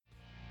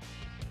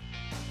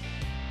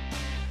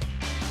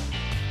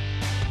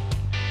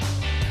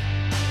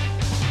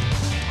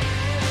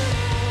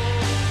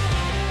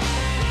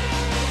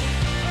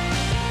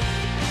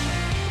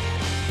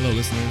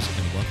listeners,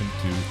 and welcome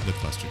to The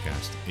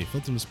Clustercast, a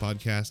filterless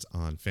podcast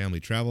on family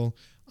travel.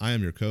 I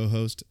am your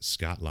co-host,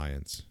 Scott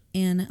Lyons.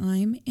 And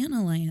I'm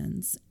Anna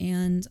Lyons,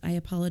 and I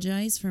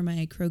apologize for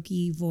my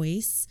croaky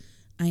voice.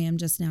 I am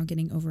just now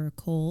getting over a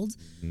cold,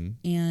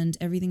 and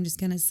everything just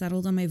kind of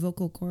settled on my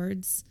vocal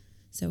cords.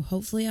 So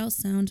hopefully I'll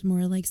sound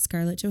more like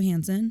Scarlett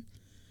Johansson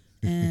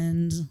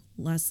and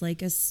less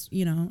like a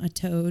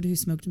toad who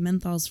smoked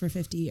menthols for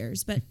 50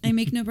 years. But I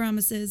make no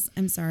promises.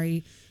 I'm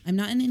sorry. I'm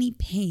not in any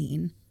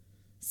pain,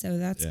 so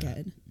that's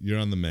good. You're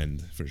on the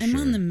mend, for sure. I'm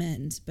on the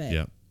mend,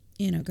 but,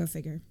 go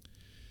figure.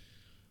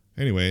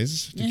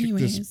 Anyways, to kick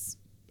this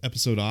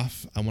episode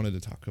off, I wanted to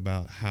talk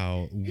about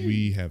how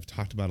we have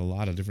talked about a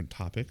lot of different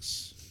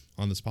topics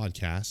on this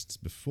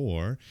podcast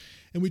before,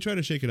 and we try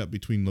to shake it up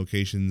between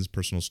locations,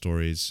 personal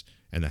stories,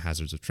 and the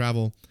hazards of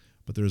travel.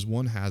 But there is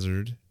one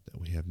hazard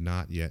that we have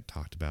not yet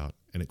talked about,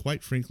 and it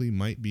quite frankly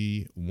might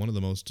be one of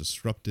the most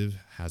disruptive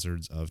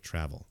hazards of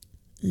travel.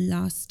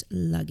 Lost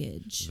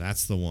luggage.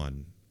 That's the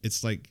one.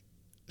 It's like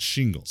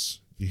shingles,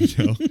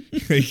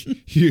 like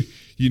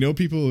you know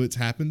people it's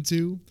happened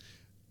to,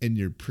 and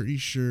you're pretty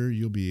sure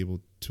you'll be able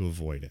to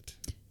avoid it.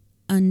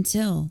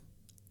 Until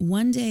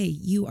one day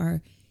you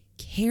are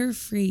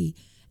carefree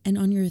and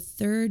on your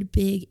third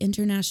big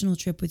international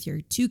trip with your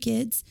 2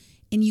 kids,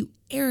 and you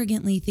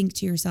arrogantly think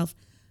to yourself,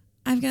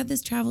 I've got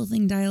this travel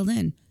thing dialed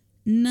in.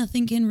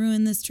 Nothing can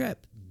ruin this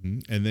trip. Mm-hmm.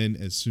 And then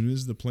as soon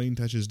as the plane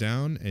touches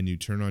down and you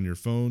turn on your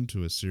phone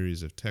to a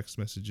series of text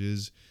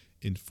messages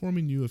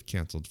informing you of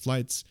canceled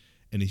flights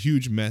and a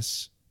huge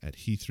mess at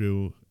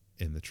Heathrow,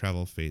 and the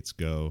travel fates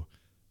go,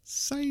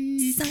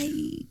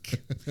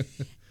 psych.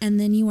 And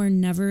then you are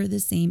never the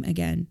same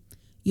again.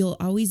 You'll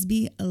always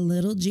be a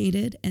little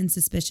jaded and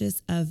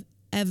suspicious of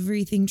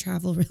everything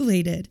travel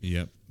related.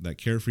 Yep. That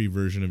carefree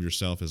version of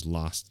yourself is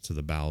lost to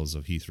the bowels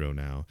of Heathrow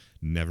now,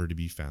 never to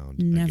be found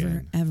never,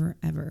 again. Ever,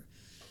 ever.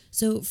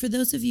 So for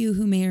those of you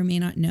who may or may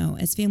not know,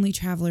 as family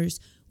travelers,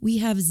 we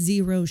have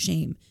zero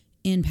shame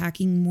in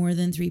packing more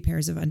than 3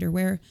 pairs of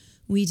underwear.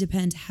 We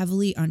depend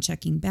heavily on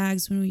checking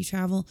bags when we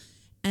travel.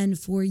 And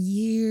for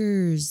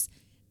years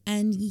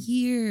and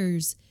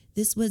years,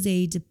 this was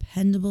a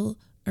dependable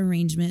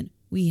arrangement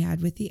we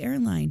had with the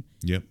airline.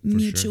 Yep.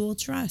 Mutual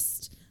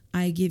trust.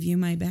 I give you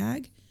my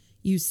bag.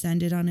 You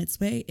send it on its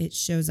way. It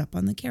shows up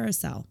on the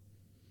carousel.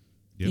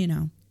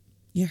 Yep.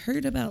 You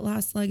heard about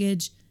lost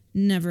luggage,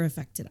 never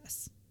affected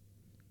us.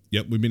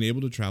 Yep. We've been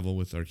able to travel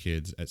with our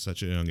kids at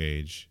such a young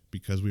age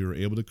because we were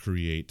able to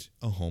create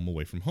a home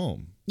away from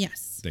home.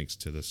 Yes. Thanks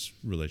to this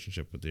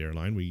relationship with the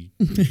airline we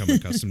become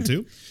accustomed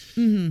to.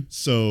 Mm-hmm.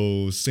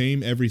 So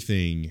same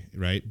everything,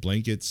 right?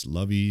 Blankets,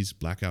 loveys,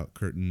 blackout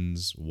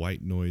curtains,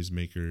 white noise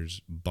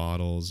makers,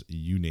 bottles,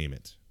 you name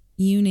it.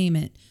 You name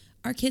it.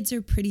 Our kids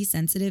are pretty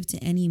sensitive to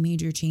any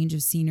major change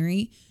of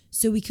scenery,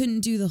 so we couldn't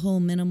do the whole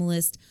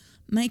minimalist,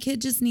 my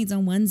kid just needs a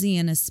onesie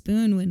and a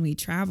spoon when we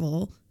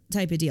travel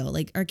type of deal.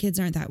 Like, our kids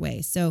aren't that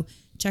way. So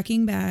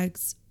checking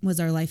bags was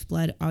our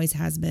lifeblood, always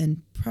has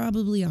been,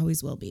 probably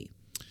always will be.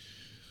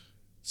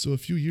 So a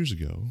few years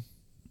ago,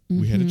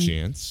 we had a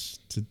chance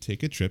to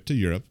take a trip to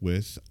Europe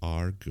with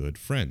our good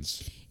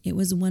friends. It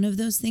was one of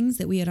those things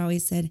that we had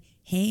always said,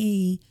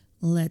 hey,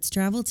 let's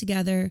travel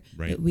together,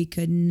 right. But we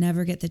could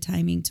never get the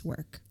timing to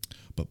work.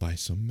 But by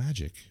some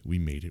magic, we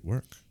made it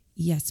work.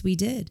 Yes, we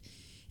did.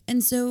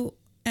 And so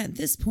at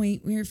this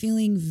point, we were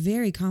feeling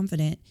very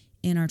confident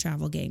in our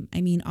travel game.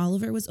 I mean,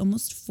 Oliver was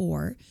almost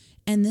 4,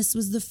 and this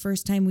was the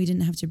first time we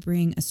didn't have to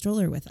bring a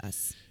stroller with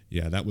us.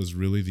 Yeah, that was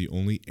really the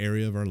only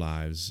area of our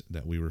lives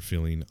that we were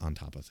feeling on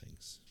top of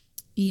things.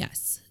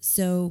 Yes.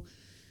 So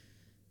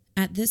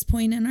at this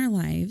point in our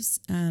lives,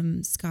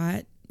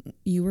 Scott,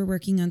 you were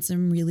working on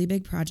some really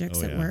big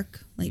projects at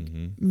work, like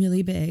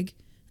really big,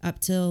 up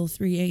till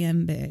 3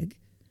 a.m. big.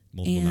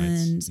 Multiple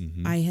nights.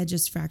 And I had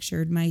just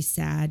fractured my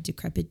sad,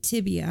 decrepit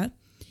tibia,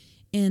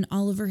 and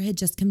Oliver had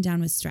just come down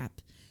with strep.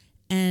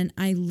 And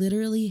I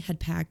literally had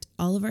packed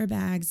all of our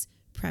bags,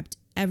 prepped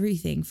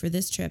everything for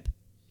this trip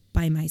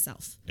by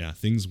myself. Yeah,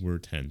 things were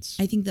tense.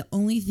 I think the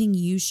only thing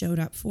you showed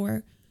up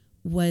for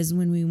was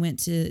when we went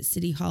to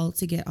City Hall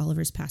to get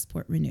Oliver's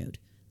passport renewed.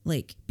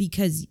 Like,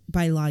 because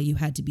by law you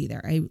had to be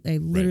there. I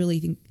literally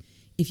think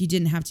if you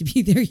didn't have to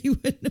be there, you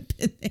wouldn't have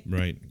been there.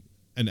 Right.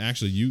 And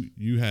actually,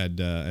 you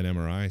had an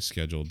MRI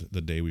scheduled the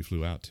day we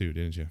flew out too,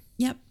 didn't you?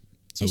 Yep,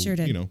 so, I sure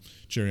did.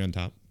 Cherry on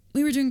top.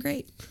 We were doing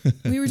great.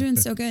 We were doing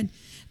so good.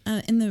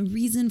 And the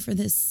reason for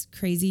this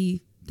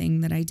crazy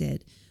thing that I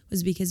did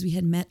was because we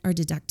had met our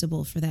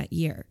deductible for that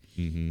year.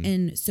 Mm-hmm.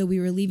 And so we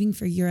were leaving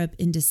for Europe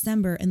in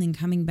December and then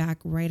coming back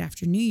right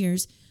after New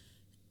Year's.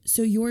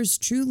 So yours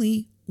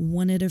truly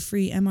wanted a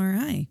free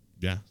MRI.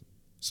 Yeah.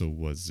 So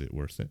was it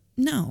worth it?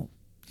 No.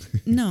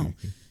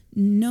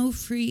 No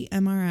free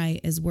MRI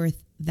is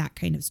worth that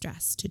kind of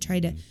stress to try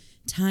to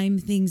time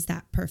things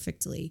that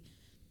perfectly.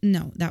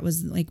 No, that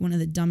was like one of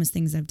the dumbest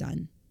things I've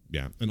done.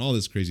 Yeah. And all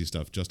this crazy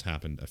stuff just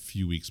happened a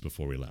few weeks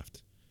before we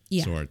left.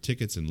 Yeah. So our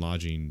tickets and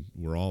lodging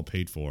were all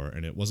paid for,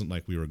 and it wasn't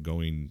like we were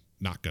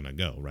not going to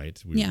go,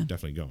 right? We were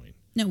definitely going.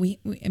 No, we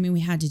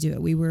had to do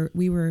it. We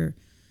were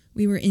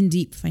we were in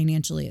deep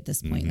financially at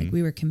this point. Like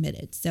we were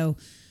committed. So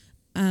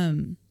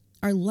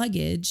our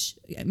luggage,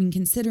 I mean,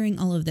 considering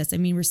all of this, I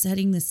mean, we're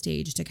setting the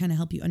stage to kind of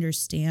help you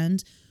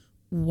understand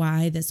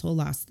why this whole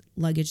lost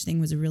luggage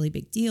thing was a really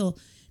big deal.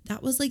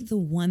 That was like the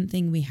one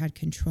thing we had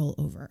control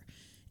over.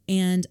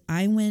 And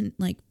I went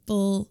like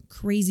full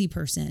crazy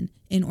person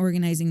in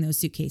organizing those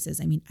suitcases.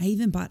 I mean, I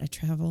even bought a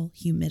travel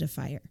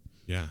humidifier.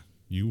 Yeah,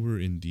 you were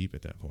in deep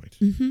at that point.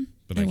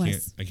 But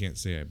I can't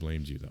say I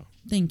blamed you though.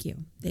 Thank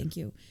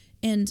you.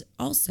 And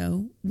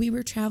also, we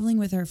were traveling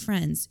with our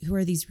friends who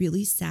are these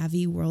really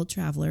savvy world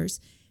travelers.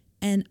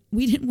 And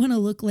we didn't want to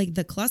look like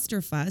the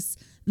clusterfuss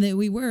that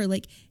we were.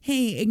 Like,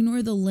 hey,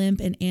 ignore the limp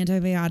and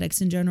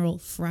antibiotics and general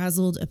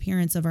frazzled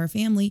appearance of our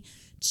family.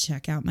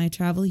 Check out my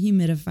travel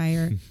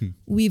humidifier.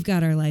 We've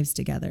got our lives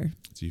together.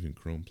 It's even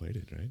chrome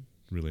plated, right?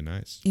 Really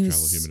nice. Travel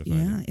humidifier.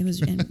 Yeah, it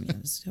was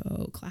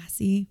so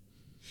classy.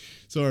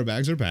 So our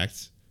bags are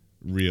packed.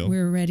 Real.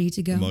 We're ready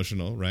to go.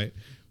 Emotional, right?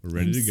 We're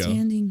ready to go.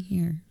 Standing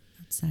here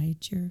outside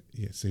your...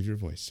 Yeah, save your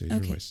voice. Save your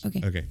voice.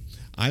 Okay.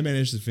 I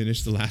managed to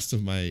finish the last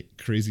of my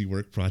crazy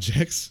work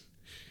projects.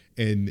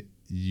 And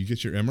you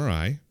get your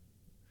MRI.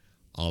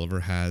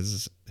 Oliver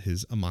has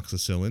his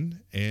amoxicillin.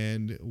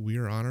 And we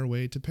are on our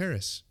way to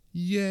Paris.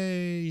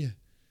 Yay!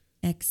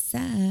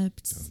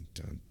 Except... Dun,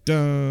 dun,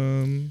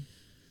 dun.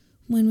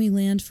 When we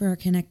land for our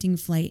connecting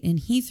flight in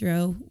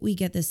Heathrow, we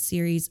get this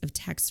series of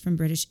texts from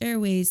British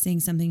Airways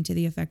saying something to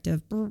the effect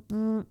of... Burr,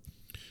 burr.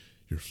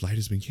 Your flight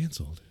has been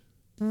cancelled.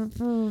 Burr,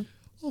 burr.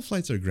 All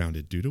flights are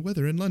grounded due to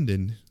weather in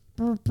London.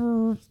 Burr,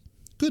 burr.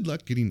 Good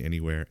luck getting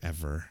anywhere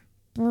ever.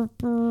 Burr,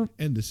 burr.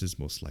 And this is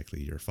most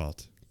likely your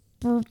fault.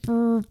 Burr,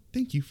 burr.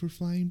 Thank you for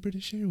flying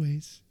British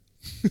Airways.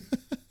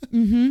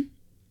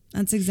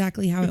 That's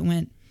exactly how it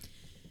went.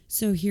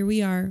 So here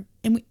we are.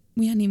 And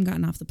we hadn't even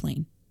gotten off the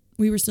plane.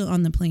 We were still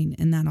on the plane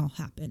and that all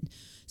happened.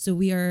 So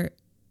we are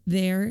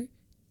there,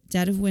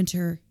 dead of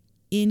winter,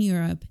 in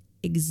Europe,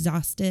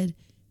 exhausted,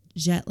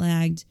 jet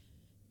lagged,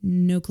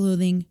 no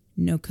clothing,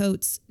 no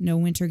coats, no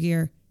winter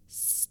gear,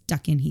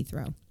 stuck in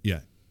Heathrow. Yeah,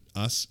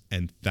 us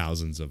and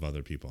thousands of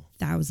other people.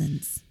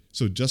 Thousands.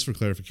 So just for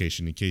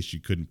clarification, in case you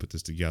couldn't put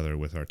this together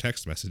with our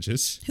text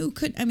messages. Who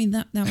could? I mean,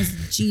 that was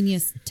a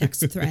genius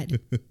text thread.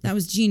 That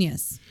was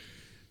genius.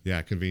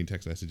 Yeah, conveying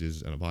text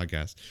messages on a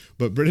podcast.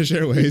 But British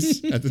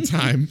Airways at the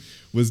time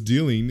was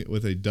dealing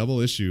with a double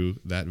issue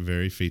that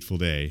very fateful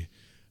day.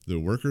 The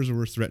workers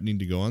were threatening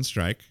to go on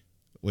strike,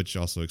 which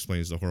also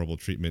explains the horrible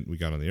treatment we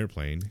got on the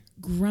airplane.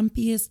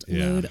 Grumpiest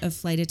load of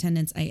flight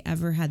attendants I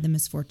ever had the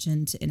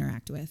misfortune to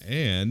interact with.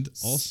 And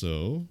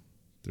also,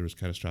 there was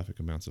catastrophic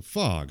amounts of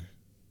fog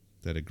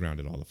that had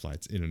grounded all the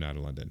flights in and out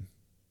of London.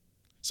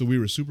 So we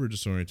were super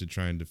disoriented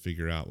trying to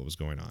figure out what was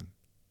going on.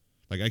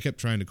 Like, I kept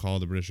trying to call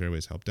the British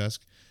Airways help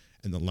desk,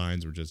 and the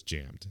lines were just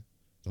jammed.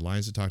 The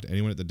lines to talk to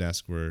anyone at the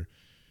desk were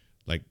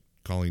like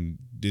calling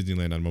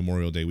Disneyland on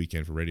Memorial Day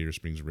weekend for Radiator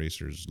Springs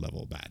Racers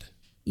level bad.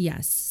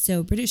 Yes.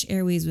 So British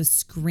Airways was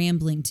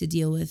scrambling to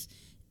deal with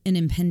an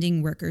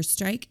impending workers'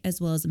 strike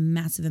as well as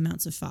massive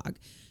amounts of fog.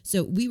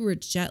 So we were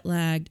jet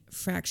lagged,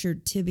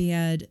 fractured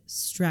tibiaed,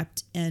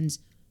 strepped, and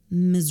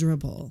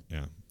miserable.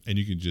 Yeah. And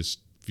you could just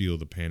feel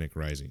the panic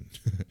rising.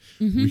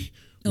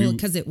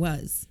 Because it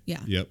was. Yeah.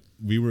 Yep.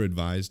 We were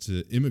advised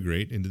to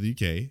immigrate into the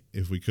UK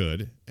if we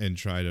could and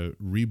try to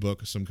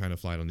rebook some kind of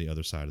flight on the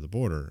other side of the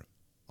border.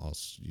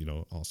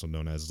 Also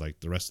known as like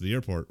the rest of the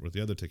airport with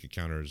the other ticket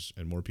counters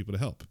and more people to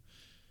help.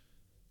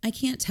 I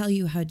can't tell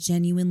you how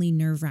genuinely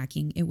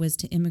nerve-wracking it was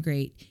to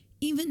immigrate,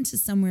 even to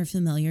somewhere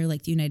familiar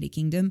like the United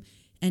Kingdom,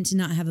 and to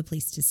not have a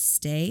place to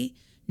stay,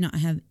 not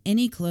have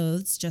any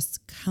clothes,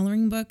 just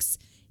coloring books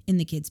in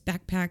the kids'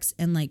 backpacks,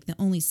 and like the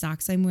only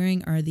socks I'm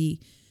wearing are the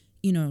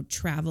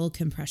travel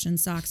compression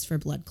socks for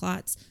blood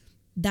clots.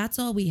 That's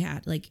all we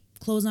had. Like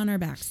clothes on our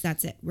backs.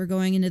 That's it. We're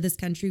going into this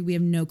country. We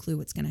have no clue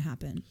what's going to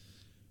happen.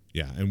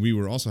 Yeah. And we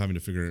were also having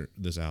to figure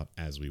this out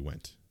as we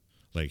went.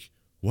 Like,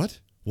 what?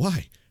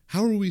 Why?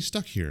 How are we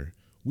stuck here?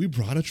 We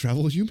brought a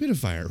travel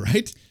humidifier,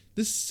 right?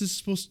 This is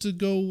supposed to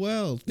go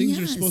well. Things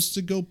are supposed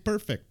to go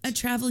perfect. A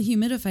travel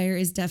humidifier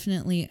is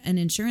definitely an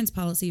insurance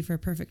policy for a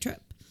perfect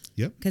trip.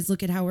 Yep. Because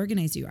look at how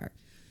organized you are.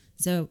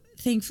 So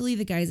thankfully,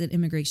 the guys at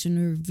immigration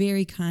were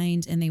very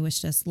kind and they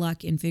wished us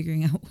luck in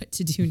figuring out what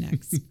to do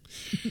next.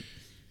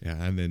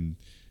 Yeah, and then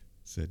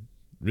said,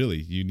 really,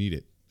 you need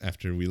it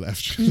after we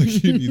left.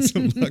 Like, you need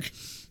some luck.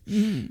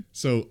 Mm-hmm.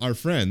 So our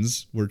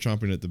friends were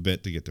chomping at the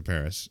bit to get to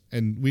Paris,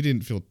 and we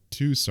didn't feel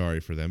too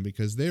sorry for them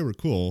because they were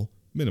cool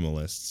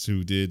minimalists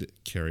who did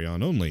carry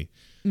on only.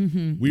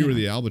 Mm-hmm, we were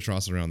the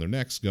albatross around their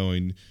necks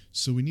going,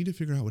 so we need to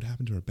figure out what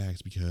happened to our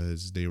bags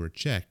because they were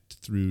checked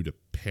through to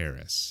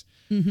Paris.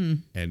 Mm-hmm.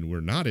 And we're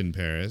not in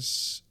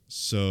Paris,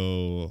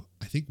 so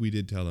I think we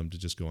did tell them to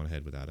just go on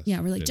ahead without us. Yeah,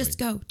 we're like, just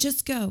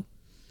go.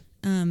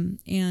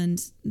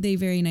 And they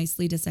very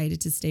nicely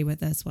decided to stay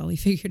with us while we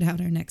figured out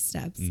our next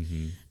steps.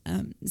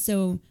 Mm-hmm.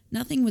 So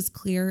nothing was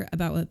clear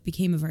about what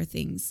became of our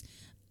things.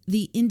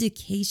 The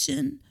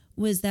indication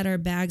was that our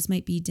bags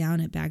might be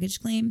down at baggage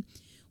claim.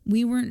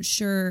 We weren't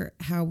sure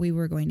how we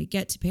were going to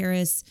get to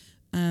Paris.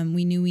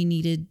 We knew we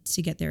needed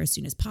to get there as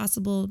soon as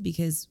possible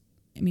because,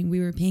 I mean, we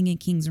were paying a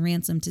king's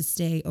ransom to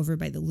stay over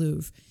by the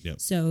Louvre. Yep.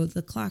 So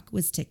the clock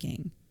was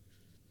ticking.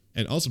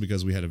 And also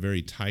because we had a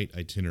very tight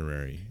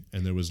itinerary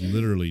and there was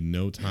literally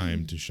no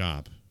time to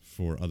shop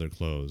for other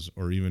clothes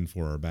or even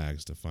for our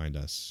bags to find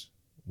us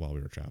while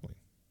we were traveling.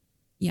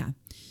 Yeah.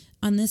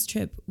 On this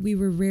trip, we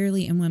were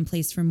rarely in one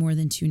place for more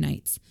than 2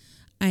 nights.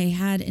 I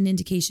had an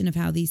indication of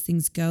how these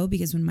things go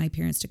because when my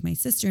parents took my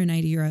sister and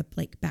I to Europe,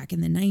 like back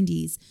in the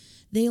 90s,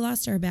 they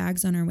lost our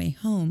bags on our way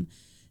home.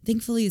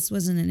 Thankfully, this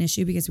wasn't an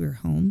issue because we were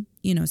home,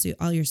 so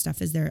all your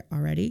stuff is there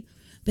already.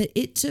 But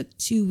it took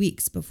 2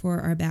 weeks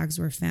before our bags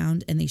were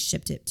found and they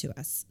shipped it to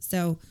us.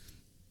 So,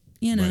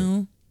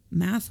 Right.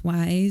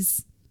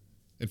 math-wise.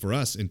 And for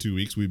us, in 2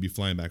 weeks, we'd be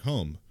flying back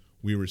home.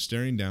 We were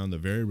staring down the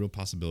very real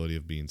possibility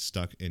of being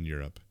stuck in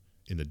Europe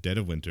in the dead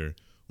of winter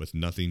with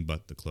nothing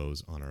but the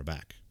clothes on our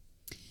back.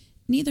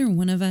 Neither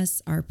one of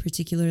us are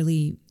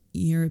particularly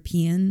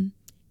European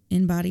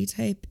in body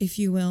type, if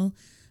you will.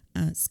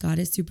 Scott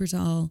is super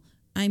tall.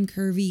 I'm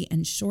curvy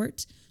and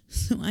short.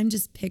 So I'm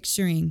just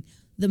picturing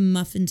the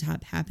muffin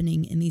top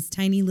happening in these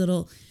tiny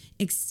little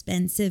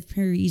expensive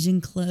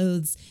Parisian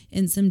clothes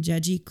and some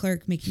judgy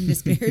clerk making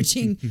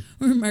disparaging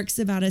remarks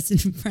about us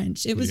in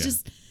French. It was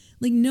just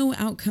like no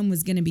outcome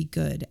was going to be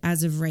good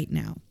as of right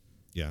now.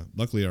 Yeah.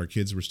 Luckily, our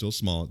kids were still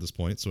small at this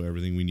point, so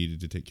everything we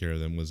needed to take care of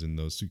them was in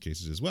those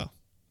suitcases as well.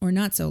 Or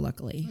not so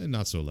luckily. And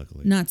not so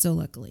luckily. Not so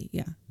luckily,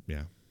 yeah.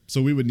 Yeah.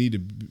 So we would need to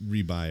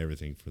rebuy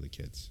everything for the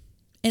kids.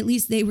 At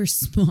least they were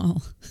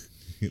small.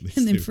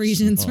 And the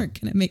Parisians weren't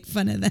going to make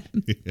fun of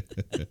them.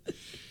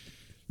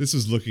 This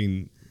was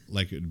looking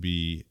like it would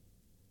be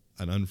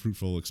an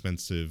unfruitful,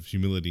 expensive,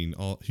 humiliating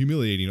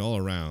all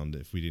around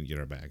if we didn't get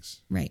our bags.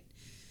 Right.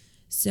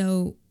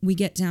 So we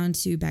get down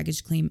to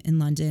baggage claim in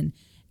London,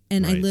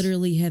 and I Right.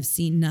 literally have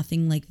seen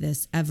nothing like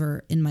this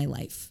ever in my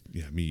life.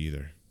 Yeah, me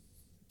either.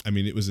 I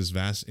mean, it was this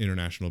vast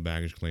international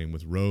baggage claim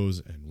with rows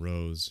and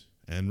rows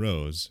and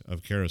rows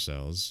of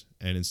carousels,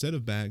 and instead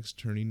of bags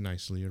turning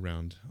nicely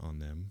around on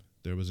them,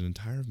 there was an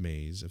entire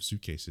maze of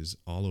suitcases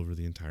all over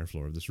the entire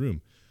floor of this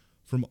room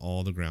from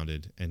all the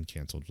grounded and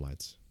canceled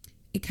flights.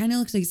 It kind of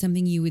looks like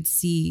something you would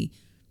see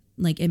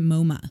like at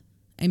MoMA.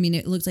 I mean,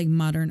 it looks like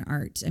modern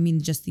art. I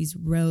mean, just these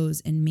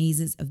rows and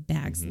mazes of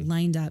bags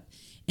lined up,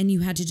 and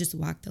you had to just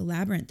walk the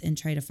labyrinth and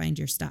try to find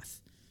your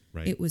stuff.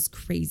 Right. It was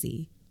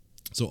crazy.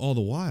 So all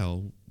the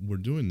while we're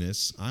doing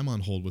this, I'm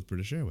on hold with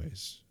British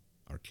Airways.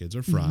 Our kids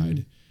are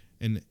fried,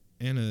 and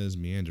Anna is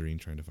meandering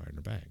trying to find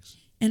her bags.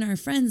 And our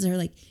friends are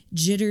like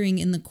jittering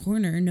in the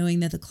corner, knowing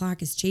that the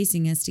clock is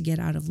chasing us to get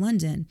out of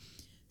London.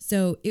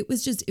 So it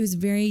was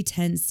very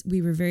tense.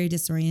 We were very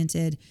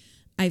disoriented.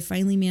 I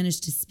finally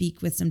managed to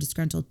speak with some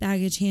disgruntled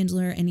baggage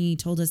handler, and he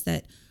told us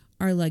that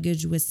our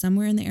luggage was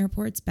somewhere in the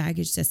airport's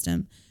baggage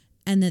system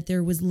and that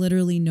there was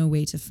literally no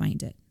way to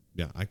find it.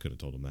 Yeah, I could have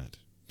told him that.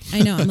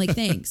 I know. I'm like,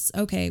 thanks.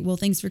 Okay. Well,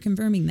 thanks for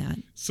confirming that.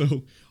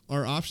 So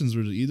our options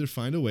were to either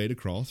find a way to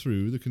crawl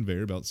through the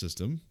conveyor belt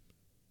system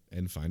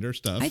and find our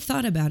stuff. I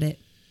thought about it.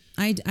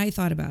 I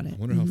thought about it. I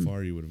wonder how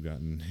far you would have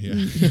gotten.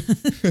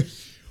 Yeah.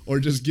 Or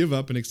just give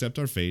up and accept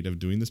our fate of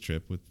doing this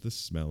trip with the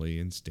smelly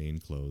and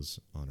stained clothes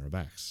on our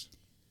backs.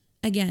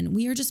 Again,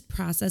 we are just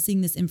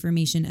processing this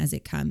information as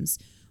it comes.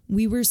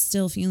 We were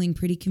still feeling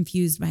pretty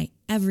confused by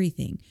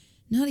everything.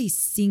 Not a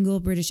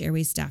single British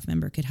Airways staff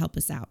member could help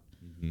us out.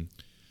 Mm-hmm.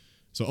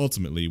 So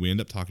ultimately, we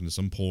end up talking to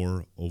some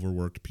poor,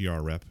 overworked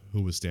PR rep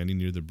who was standing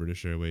near the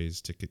British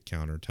Airways ticket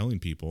counter telling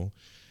people,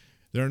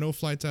 there are no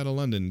flights out of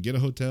London. Get a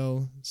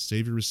hotel,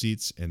 save your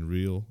receipts, and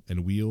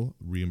we'll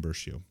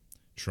reimburse you.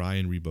 Try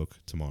and rebook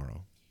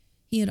tomorrow.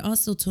 He had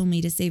also told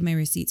me to save my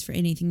receipts for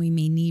anything we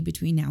may need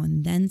between now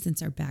and then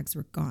since our bags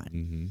were gone.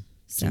 Mm-hmm.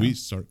 So we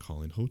start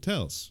calling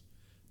hotels.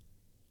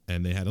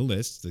 And they had a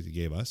list that they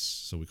gave us.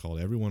 So we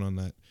called everyone on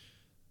that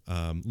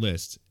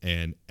list,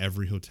 and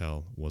every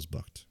hotel was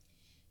booked.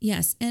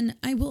 Yes. And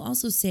I will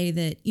also say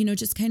that,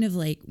 just kind of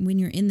like when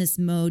you're in this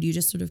mode, you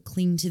just sort of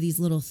cling to these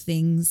little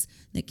things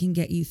that can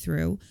get you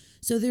through.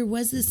 So there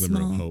was this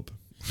glimmer small of hope.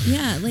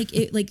 Yeah,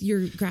 like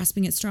you're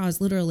grasping at straws,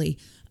 literally.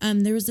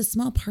 There was a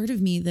small part of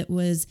me that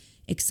was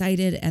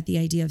excited at the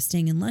idea of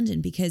staying in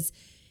London because,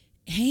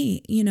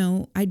 hey,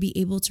 I'd be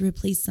able to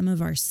replace some of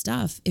our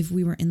stuff if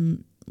we were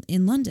in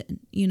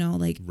London,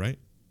 Right.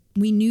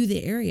 We knew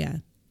the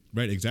area.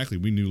 Right, exactly.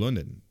 We knew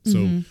London.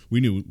 So we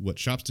knew what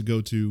shops to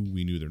go to.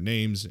 We knew their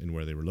names and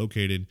where they were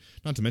located.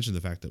 Not to mention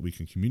the fact that we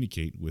can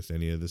communicate with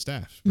any of the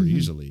staff very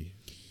easily.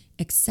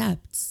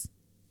 Except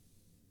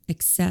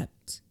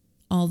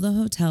all the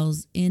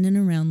hotels in and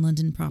around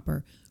London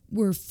proper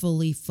were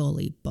fully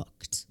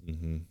booked.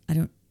 Mm-hmm. I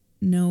don't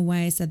know why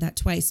I said that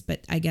twice,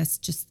 but I guess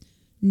just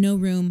no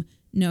room,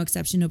 no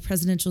exception, no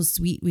presidential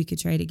suite we could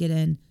try to get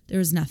in. There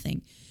was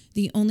nothing.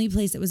 The only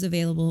place that was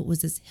available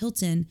was this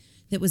Hilton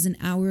that was an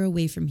hour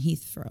away from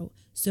Heathrow.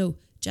 So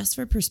just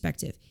for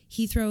perspective,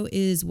 Heathrow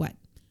is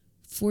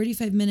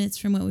 45 minutes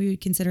from what we would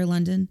consider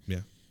London?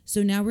 Yeah.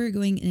 So now we're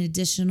going an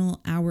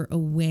additional hour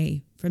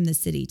away from the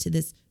city to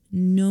this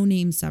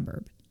no-name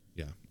suburb.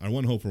 Yeah. Our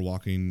one hope for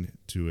walking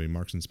to a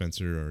Marks and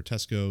Spencer or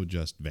Tesco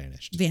just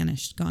vanished.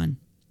 Vanished, gone.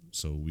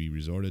 So we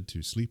resorted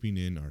to sleeping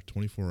in our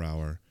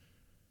 24-hour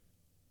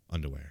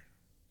underwear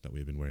that we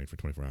had been wearing for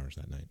 24 hours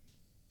that night.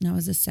 That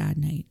was a sad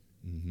night.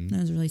 Mm-hmm.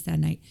 That was a really sad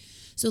night.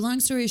 So long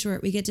story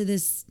short, we get to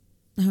this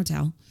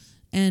hotel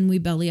and we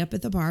belly up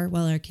at the bar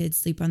while our kids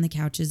sleep on the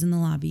couches in the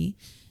lobby.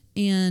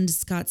 And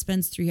Scott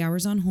spends 3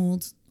 hours on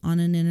hold on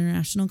an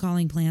international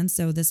calling plan.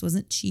 So this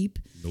wasn't cheap.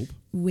 Nope.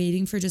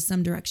 Waiting for just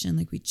some direction.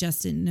 Like we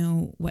just didn't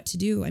know what to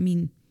do. I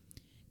mean,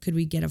 could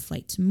we get a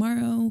flight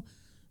tomorrow?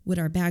 Would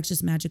our bags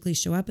just magically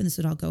show up and this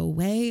would all go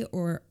away?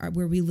 Or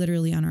were we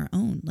literally on our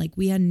own? Like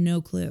we had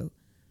no clue.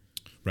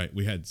 Right.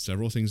 We had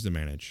several things to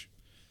manage.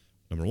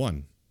 Number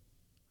one,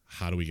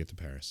 how do we get to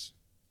Paris?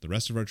 The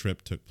rest of our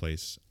trip took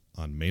place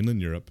on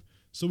mainland Europe,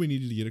 so we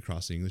needed to get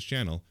across the English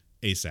Channel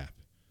ASAP.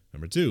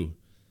 Number two,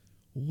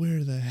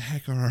 where the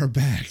heck are our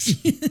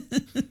bags?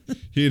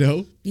 You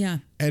know? Yeah.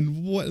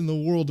 And what in the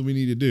world do we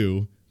need to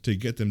do to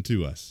get them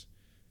to us?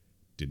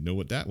 Didn't know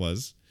what that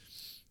was.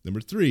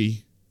 Number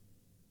three,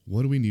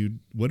 what do we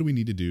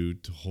need to do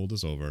to hold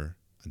us over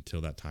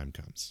until that time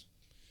comes?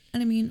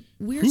 And I mean,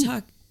 we're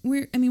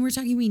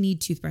talking we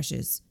need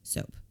toothbrushes,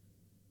 soap,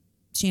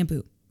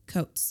 shampoo,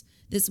 coats.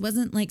 This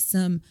wasn't like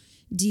some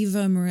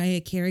diva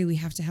Mariah Carey, we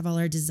have to have all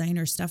our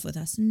designer stuff with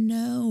us.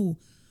 No,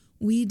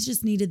 we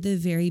just needed the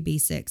very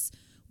basics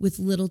with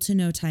little to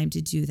no time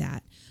to do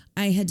that.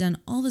 I had done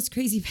all this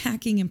crazy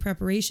packing and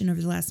preparation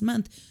over the last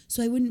month,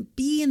 so I wouldn't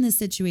be in this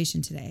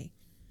situation today.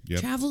 Yep.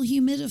 Travel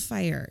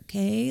humidifier,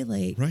 okay?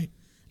 Like, right.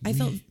 I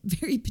felt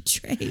very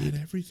betrayed. Had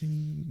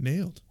everything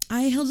nailed.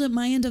 I held up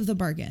my end of the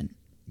bargain.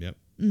 Yep.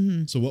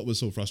 Mm-hmm. So what was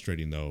so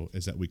frustrating, though,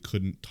 is that we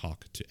couldn't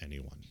talk to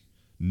anyone.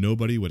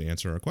 Nobody would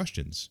answer our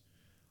questions.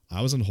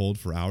 I was on hold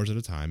for hours at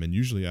a time, and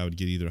usually I would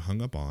get either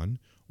hung up on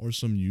or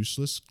some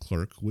useless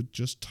clerk would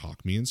just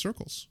talk me in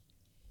circles.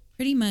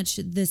 Pretty much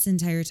this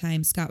entire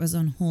time, Scott was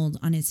on hold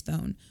on his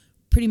phone.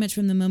 Pretty much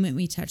from the moment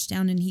we touched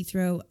down in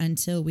Heathrow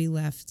until we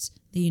left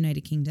the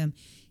United Kingdom.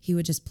 He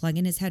would just plug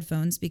in his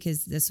headphones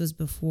because this was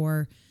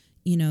before,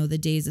 the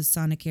days of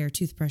Sonicare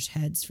toothbrush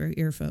heads for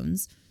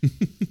earphones.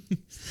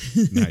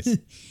 Nice.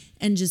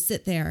 And just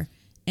sit there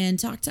and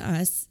talk to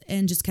us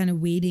and just kind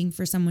of waiting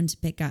for someone to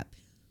pick up.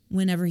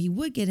 Whenever he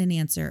would get an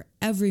answer,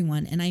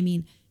 everyone, and I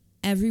mean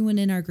everyone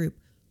in our group,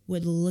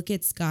 would look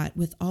at Scott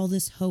with all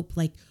this hope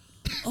like,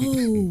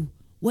 oh,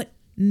 what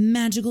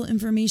magical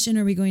information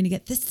are we going to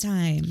get this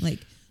time? Like,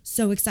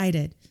 so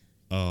excited.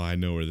 Oh, I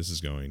know where this is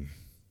going.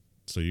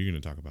 So you're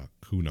going to talk about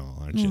Kunal,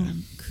 aren't you?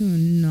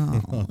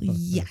 Kunal.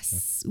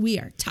 Yes. We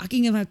are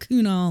talking about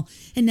Kunal.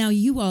 And now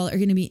you all are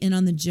going to be in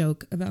on the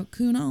joke about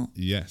Kunal.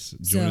 Yes.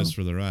 Join us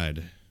for the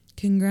ride.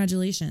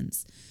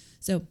 Congratulations.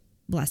 So,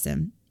 bless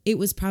him. It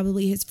was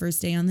probably his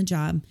first day on the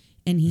job,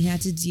 and he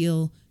had to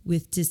deal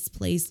with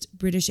displaced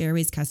British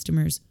Airways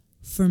customers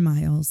for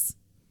miles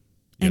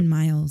and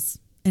miles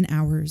and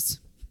hours.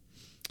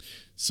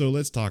 So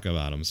let's talk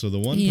about him. So the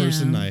one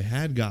person I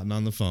had gotten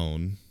on the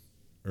phone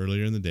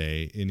earlier in the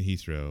day in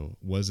Heathrow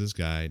was this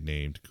guy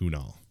named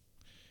Kunal.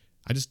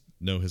 I just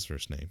know his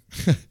first name.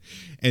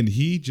 And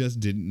he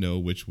just didn't know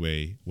which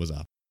way was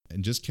up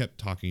and just kept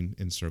talking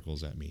in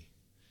circles at me.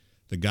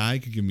 The guy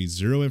could give me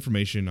zero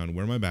information on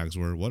where my bags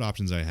were, what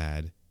options I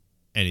had,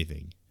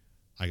 anything.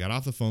 I got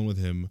off the phone with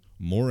him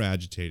more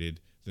agitated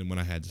than when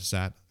I had to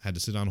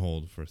sit on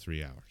hold for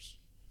 3 hours.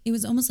 It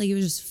was almost like it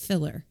was just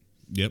filler.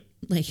 Yep.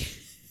 Like,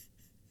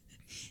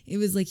 it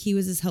was like he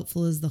was as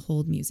helpful as the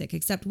hold music,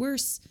 except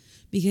worse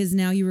because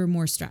now you were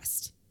more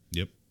stressed.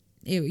 Yep.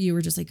 You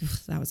were just like,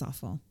 that was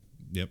awful.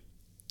 Yep.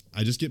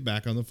 I just get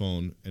back on the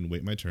phone and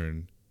wait my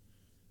turn.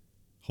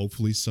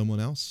 Hopefully someone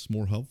else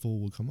more helpful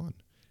will come on.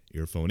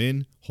 Earphone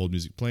in, hold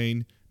music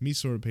playing, me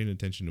sort of paying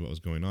attention to what was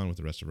going on with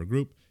the rest of our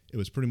group. It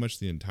was pretty much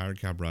the entire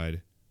cab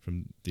ride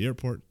from the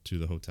airport to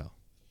the hotel.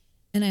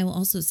 And I will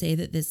also say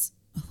that this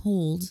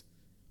hold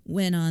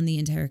went on the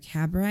entire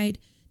cab ride,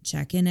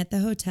 check-in at the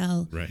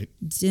hotel, right,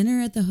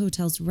 dinner at the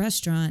hotel's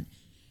restaurant,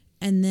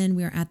 and then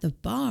we were at the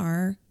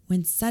bar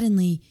when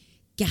suddenly,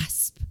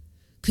 gasp,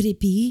 could it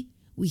be?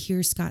 We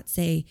hear Scott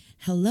say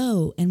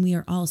hello, and we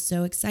are all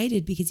so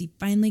excited because he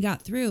finally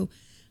got through.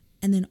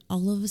 And then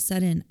all of a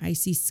sudden, I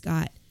see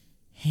Scott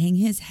hang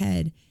his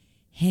head,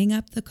 hang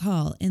up the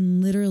call,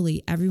 and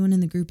literally everyone in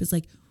the group is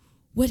like,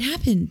 what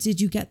happened? Did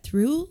you get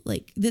through?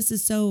 Like, this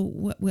is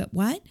so,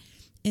 what?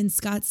 And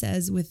Scott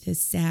says with his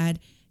sad,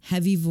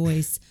 heavy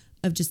voice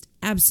of just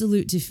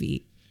absolute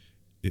defeat,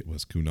 it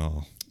was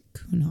Kunal.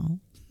 Kunal.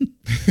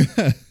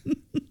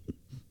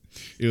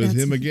 It was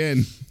him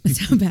again.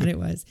 That's how bad it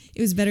was.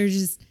 It was better to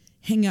just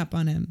hang up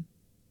on him.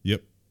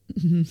 Yep.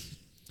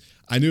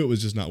 I knew it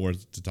was just not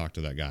worth it to talk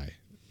to that guy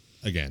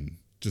again.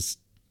 Just,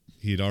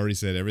 he had already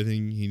said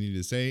everything he needed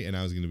to say, and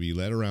I was going to be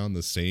led around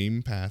the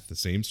same path, the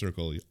same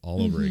circle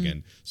all over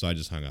again. So I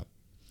just hung up.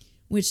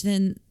 Which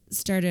then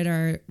started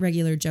our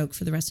regular joke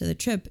for the rest of the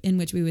trip, in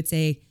which we would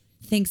say,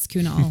 thanks,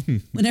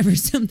 Kunal, whenever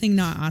something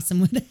not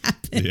awesome would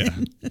happen. Yeah.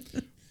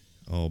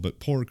 Oh, but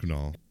poor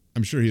Kunal.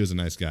 I'm sure he was a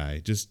nice guy.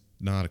 Just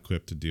not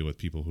equipped to deal with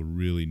people who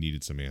really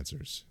needed some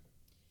answers.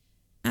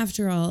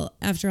 After all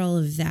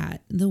of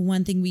that, the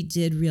one thing we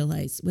did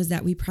realize was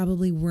that we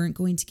probably weren't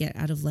going to get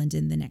out of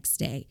London the next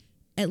day,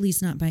 at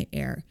least not by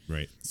air.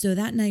 Right. So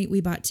that night we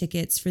bought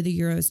tickets for the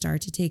Eurostar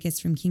to take us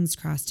from King's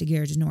Cross to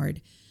Gare du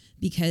Nord,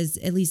 because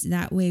at least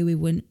that way we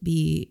wouldn't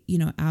be,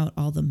 out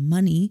all the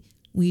money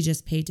we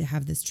just paid to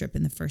have this trip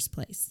in the first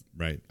place.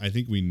 Right. I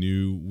think we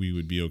knew we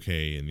would be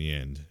okay in the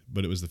end,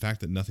 but it was the fact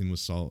that nothing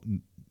was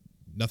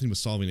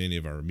solving any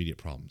of our immediate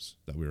problems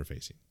that we were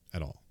facing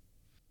at all.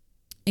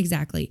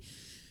 Exactly.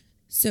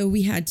 So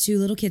we had 2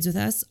 little kids with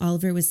us.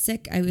 Oliver was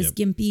sick. I was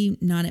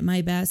gimpy, not at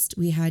my best.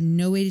 We had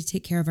no way to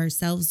take care of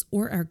ourselves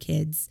or our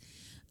kids.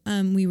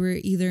 We were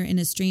either in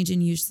a strange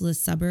and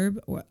useless suburb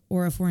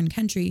or a foreign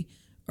country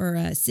or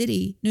a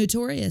city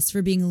notorious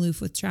for being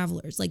aloof with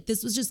travelers. Like,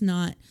 this was just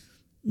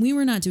we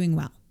were not doing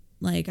well.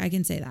 Like, I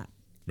can say that.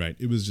 Right.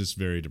 It was just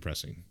very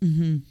depressing.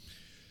 Mm-hmm.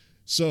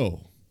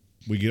 So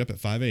we get up at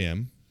 5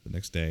 a.m. the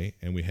next day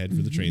and we head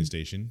for the train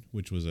station,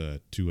 which was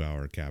a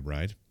 2-hour cab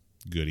ride.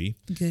 Goody.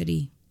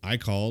 I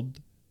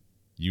called,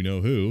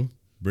 who,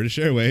 British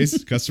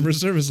Airways customer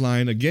service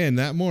line again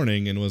that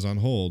morning and was on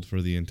hold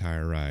for the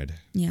entire ride.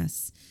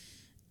 Yes.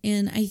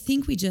 And I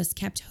think we just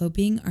kept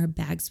hoping our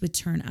bags would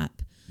turn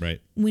up. Right.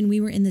 When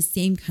we were in the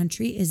same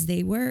country as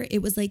they were,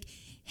 it was like,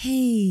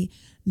 hey,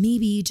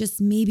 maybe,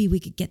 just maybe we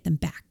could get them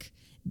back.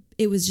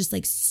 It was just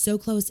like so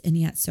close and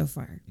yet so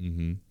far.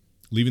 Mm-hmm.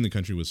 Leaving the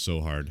country was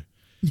so hard.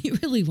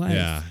 It really was.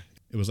 Yeah.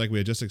 It was like we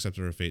had just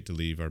accepted our fate to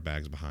leave our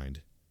bags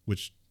behind,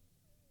 which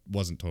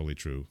wasn't totally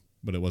true,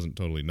 but it wasn't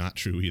totally not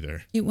true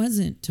either. It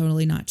wasn't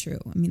totally not true.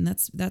 I mean,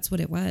 that's what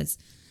it was.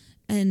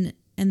 And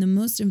the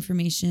most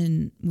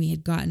information we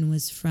had gotten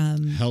was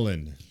from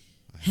Helen.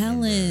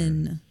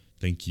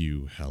 Thank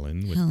you,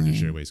 Helen, with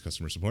British Airways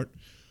customer support,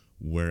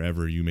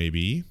 wherever you may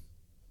be.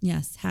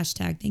 Yes.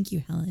 #thank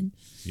you, Helen.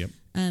 Yep.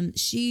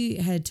 She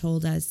had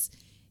told us,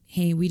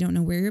 hey, we don't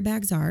know where your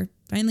bags are.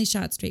 Finally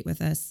shot straight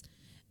with us.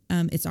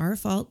 It's our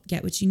fault.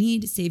 Get what you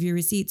need. Save your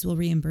receipts. We'll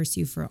reimburse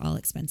you for all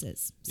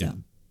expenses. So. Yeah.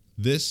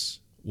 This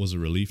was a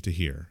relief to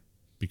hear,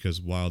 because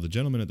while the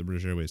gentleman at the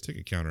British Airways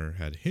ticket counter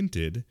had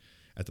hinted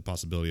at the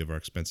possibility of our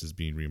expenses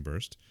being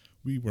reimbursed,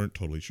 we weren't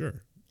totally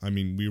sure. I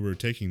mean, we were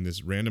taking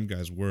this random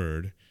guy's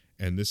word,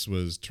 and this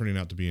was turning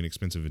out to be an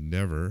expensive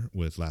endeavor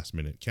with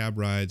last-minute cab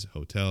rides,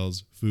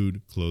 hotels,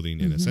 food,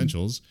 clothing, and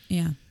essentials.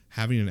 Yeah.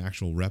 Having an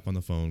actual rep on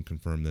the phone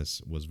confirm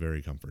this was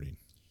very comforting.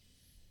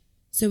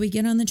 So we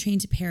get on the train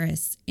to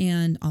Paris,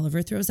 and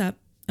Oliver throws up,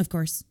 of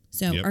course.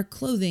 So our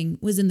clothing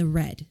was in the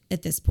red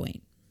at this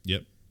point.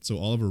 Yep. So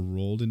Oliver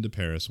rolled into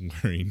Paris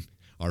wearing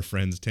our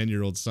friend's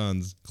 10-year-old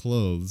son's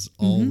clothes,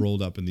 all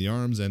rolled up in the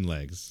arms and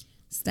legs.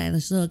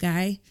 Stylish little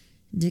guy,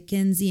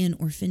 Dickensian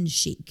orphan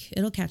chic.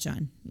 It'll catch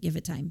on. Give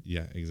it time.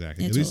 Yeah,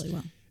 exactly. It totally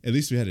will. At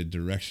least we had a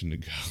direction to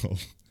go.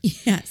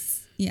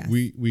 Yes.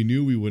 We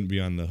knew we wouldn't be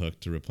on the hook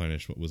to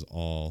replenish what was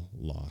all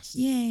lost.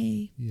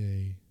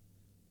 Yay.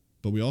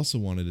 But we also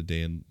wanted a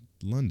day in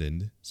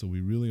London, so we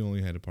really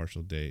only had a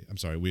partial day. I'm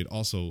sorry, we had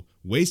also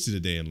wasted a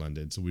day in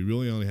London, so we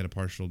really only had a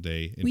partial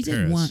day in Paris. We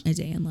did want a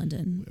day in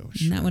London. Oh,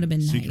 sure. And that would have been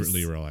nice.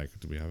 Secretly, we're like,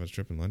 do we have a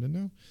trip in London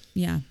now?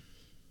 Yeah.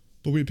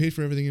 But we had paid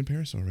for everything in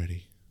Paris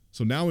already.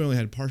 So now we only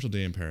had a partial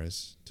day in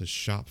Paris to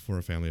shop for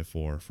a family of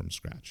 4 from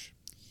scratch.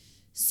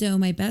 So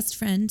my best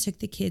friend took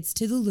the kids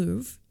to the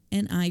Louvre,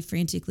 and I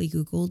frantically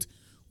Googled,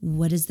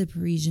 what is the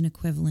Parisian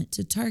equivalent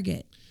to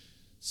Target?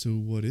 So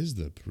what is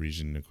the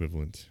Parisian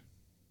equivalent?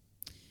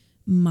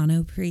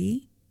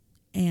 Monoprix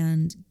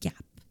and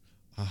Gap.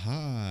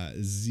 Aha,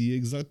 the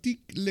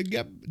exotique Le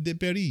Gap de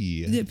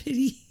Paris. De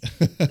Paris.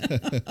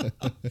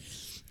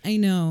 I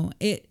know.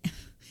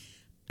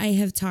 I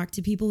have talked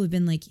to people who've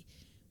been like,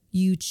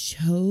 you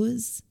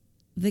chose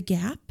the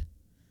Gap?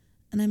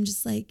 And I'm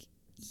just like,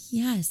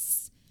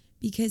 yes.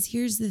 Because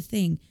here's the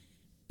thing.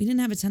 We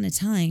didn't have a ton of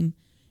time.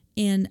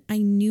 And I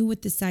knew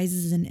what the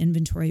sizes and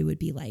inventory would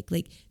be like.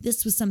 Like,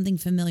 this was something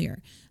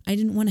familiar. I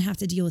didn't want to have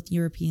to deal with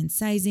European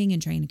sizing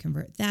and trying to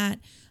convert that.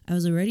 I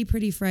was already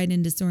pretty fried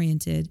and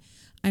disoriented.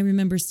 I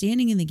remember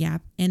standing in the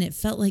Gap, and it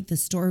felt like the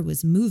store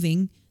was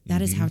moving.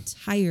 That is how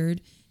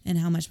tired and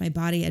how much my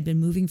body had been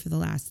moving for the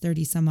last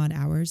 30 some odd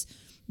hours.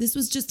 This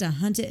was just a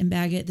hunt it and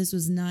bag it. This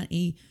was not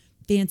a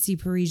fancy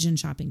Parisian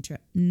shopping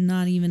trip.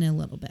 Not even a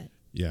little bit.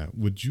 Yeah.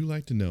 Would you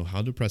like to know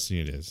how depressing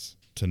it is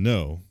to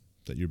know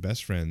that your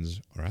best friends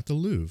are at the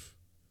Louvre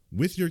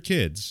with your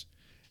kids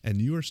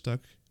and you are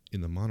stuck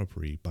in the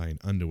Monoprix buying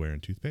underwear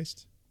and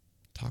toothpaste?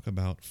 Talk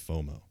about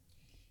FOMO.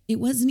 It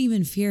wasn't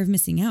even fear of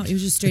missing out. It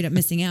was just straight up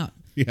missing out.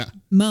 Yeah.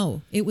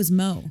 Mo. It was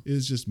Mo. It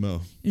was just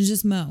Mo. It was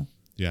just Mo.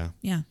 Yeah.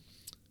 Yeah.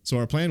 So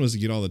our plan was to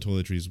get all the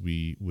toiletries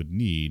we would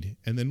need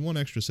and then one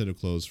extra set of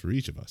clothes for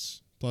each of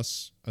us,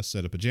 plus a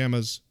set of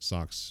pajamas,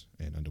 socks,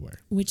 and underwear.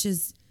 Which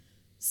is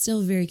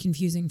still very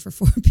confusing for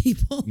 4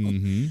 people.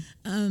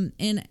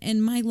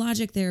 And my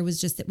logic there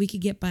was just that we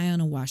could get by on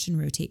a wash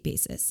and rotate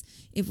basis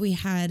if we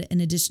had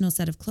an additional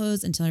set of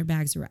clothes until our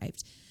bags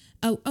arrived.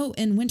 Oh,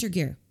 and winter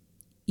gear.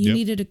 You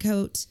needed a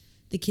coat.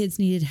 The kids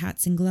needed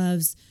hats and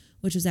gloves.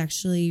 which was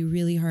actually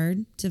really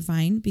hard to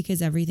find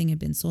because everything had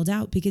been sold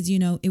out because,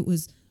 it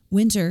was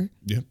winter.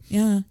 Yep.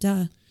 Yeah,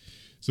 duh.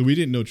 So we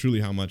didn't know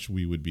truly how much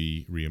we would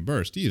be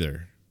reimbursed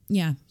either.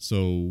 Yeah.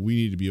 So we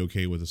needed to be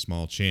okay with a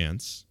small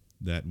chance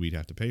that we'd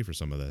have to pay for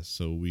some of this.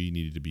 So we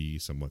needed to be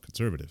somewhat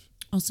conservative.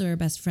 Also, our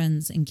best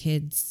friends and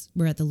kids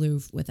were at the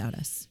Louvre without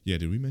us. Yeah,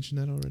 did we mention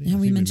that already? Yeah,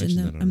 we mentioned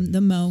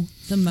the Mo.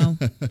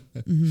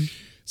 Mm-hmm.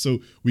 So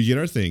we get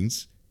our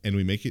things and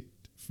we make it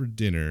for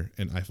dinner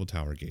and Eiffel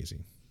Tower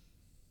gazing.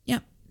 Yeah.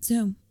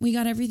 So we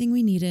got everything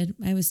we needed.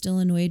 I was still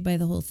annoyed by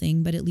the whole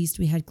thing, but at least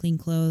we had clean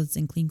clothes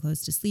and clean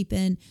clothes to sleep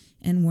in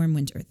and warm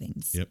winter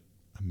things. Yep.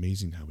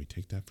 Amazing how we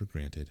take that for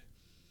granted.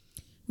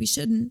 We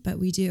shouldn't, but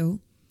we do.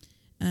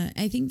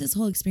 I think this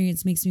whole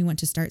experience makes me want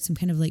to start some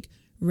kind of like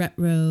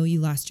retro you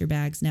lost your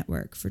bags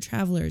network for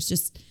travelers,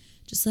 just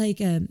like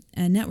a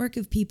network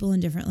of people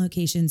in different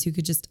locations who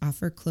could just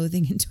offer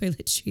clothing and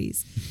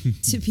toiletries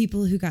to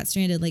people who got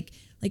stranded, like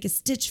a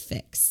Stitch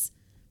Fix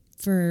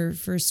for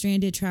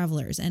stranded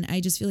travelers. And I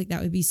just feel like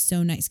that would be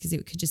so nice because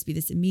it could just be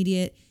this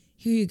immediate,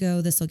 here you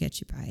go, this will get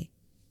you by.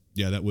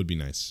 Yeah, that would be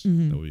nice.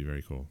 Mm-hmm. That would be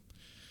very cool.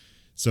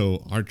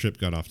 So our trip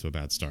got off to a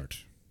bad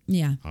start.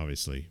 Yeah.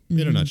 Obviously,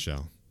 in a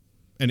nutshell.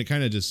 And it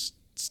kind of just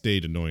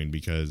stayed annoying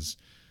because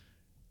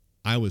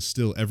I was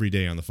still every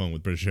day on the phone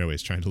with British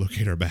Airways trying to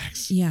locate our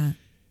bags. Yeah.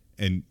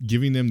 And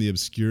giving them the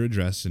obscure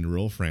address in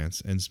rural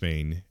France and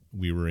Spain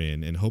we were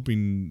in and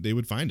hoping they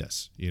would find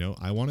us.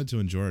 I wanted to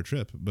enjoy our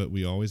trip, but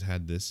we always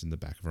had this in the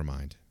back of our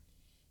mind.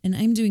 And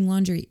I'm doing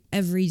laundry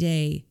every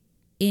day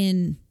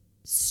in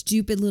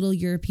stupid little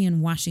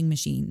European washing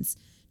machines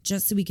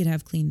just so we could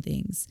have clean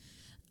things.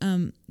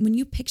 When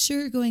you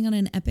picture going on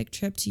an epic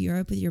trip to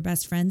Europe with your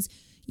best friends,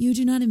 you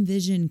do not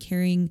envision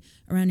carrying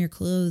around your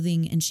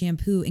clothing and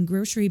shampoo and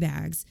grocery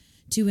bags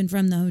to and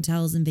from the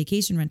hotels and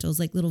vacation rentals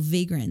like little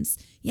vagrants.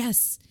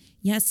 Yes,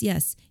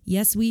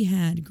 we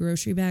had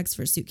grocery bags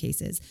for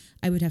suitcases.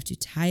 I would have to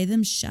tie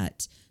them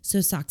shut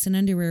so socks and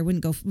underwear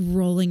wouldn't go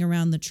rolling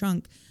around the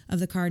trunk of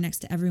the car next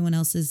to everyone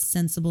else's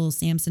sensible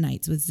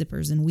Samsonites with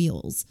zippers and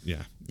wheels.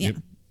 Yeah. Yeah.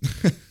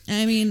 Yep.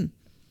 I mean,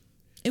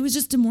 it was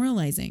just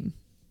demoralizing.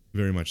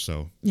 Very much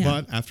so. Yeah.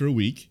 But after a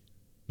week,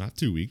 not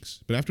 2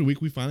 weeks, but after a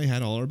week, we finally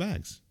had all our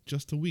bags.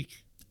 Just a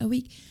week.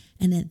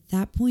 And at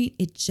that point,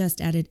 it just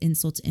added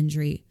insult to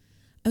injury.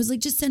 I was like,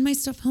 just send my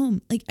stuff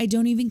home. Like, I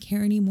don't even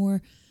care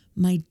anymore.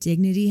 My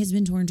dignity has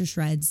been torn to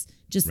shreds.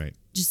 Just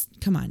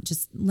come on.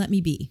 Just let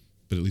me be.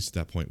 But at least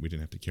at that point, we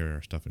didn't have to carry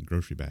our stuff in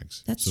grocery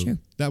bags. That's true.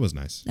 That was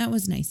nice.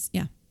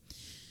 Yeah.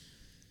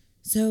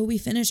 So we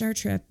finished our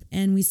trip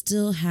and we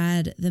still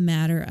had the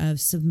matter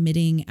of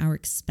submitting our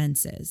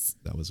expenses.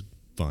 That was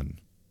fun.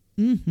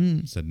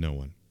 Mm-hmm. Said no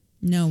one.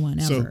 No one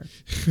ever.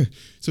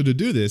 So to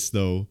do this,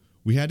 though,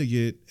 we had to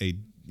get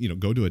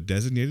go to a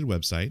designated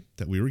website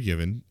that we were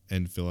given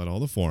and fill out all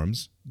the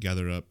forms,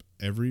 gather up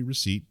every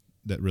receipt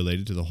that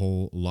related to the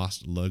whole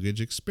lost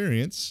luggage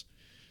experience.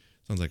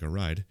 Sounds like a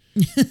ride.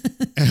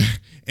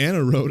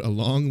 Anna wrote a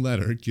long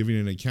letter giving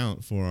an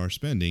account for our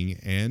spending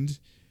and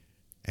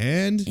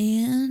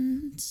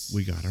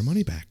we got our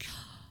money back.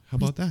 How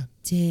about that?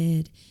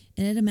 Did.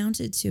 And it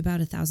amounted to about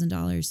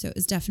 $1,000. So it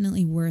was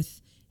definitely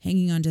worth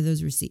hanging on to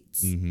those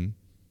receipts. Mm-hmm.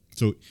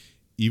 So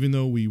even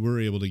though we were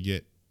able to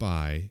get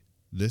by,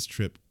 this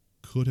trip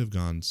could have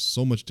gone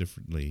so much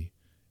differently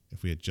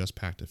if we had just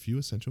packed a few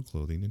essential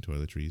clothing and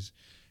toiletries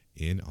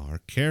in our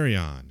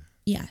carry-on.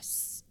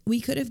 Yes. We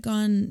could have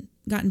gotten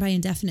by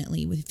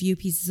indefinitely with a few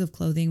pieces of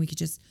clothing. We could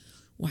just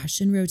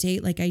wash and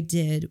rotate like I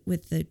did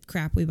with the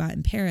crap we bought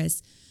in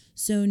Paris.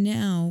 So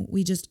now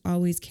we just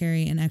always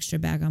carry an extra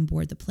bag on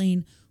board the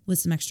plane with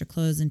some extra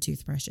clothes and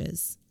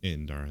toothbrushes.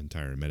 And our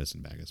entire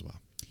medicine bag as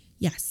well.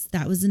 Yes,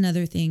 that was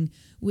another thing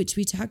which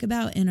we talk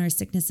about in our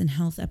sickness and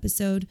health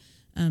episode.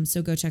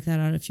 So go check that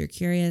out if you're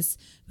curious.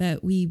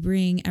 But we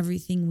bring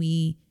everything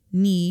we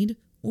need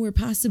or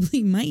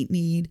possibly might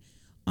need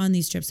on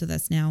these trips with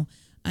us now.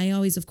 I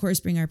always, of course,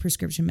 bring our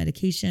prescription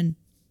medication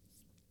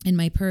in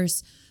my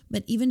purse,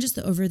 but even just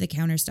the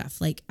over-the-counter stuff.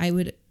 Like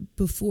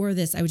before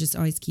this, I would just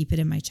always keep it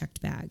in my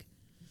checked bag.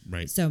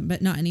 Right. So,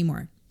 but not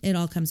anymore. It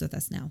all comes with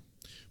us now.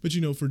 But,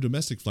 for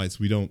domestic flights,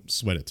 we don't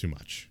sweat it too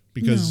much.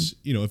 Because,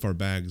 if our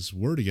bags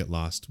were to get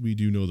lost, we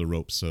do know the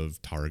ropes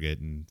of Target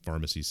and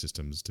pharmacy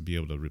systems to be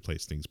able to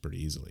replace things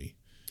pretty easily.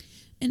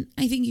 And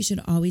I think you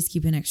should always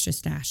keep an extra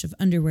stash of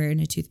underwear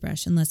and a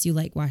toothbrush unless you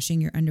like washing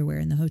your underwear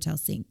in the hotel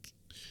sink.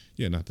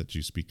 Yeah, not that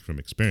you speak from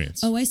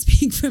experience. Oh, I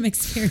speak from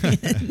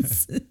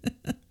experience.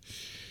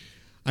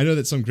 I know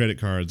that some credit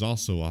cards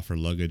also offer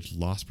luggage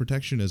loss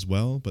protection as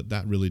well, but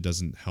that really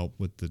doesn't help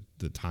with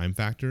the time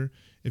factor.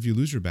 If you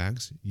lose your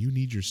bags, you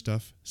need your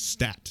stuff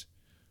stat.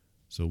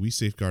 So we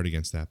safeguard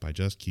against that by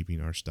just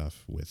keeping our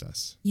stuff with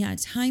us. Yeah,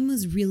 time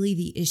was really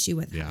the issue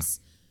with us.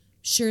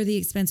 Sure, the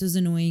expense was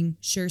annoying.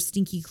 Sure,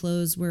 stinky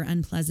clothes were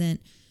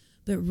unpleasant.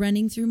 But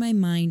running through my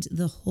mind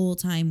the whole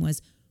time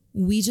was,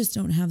 we just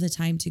don't have the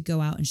time to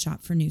go out and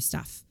shop for new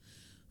stuff.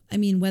 I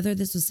mean, whether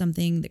this was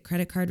something the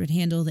credit card would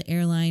handle, the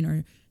airline,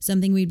 or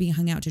something we'd be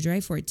hung out to dry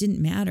for, it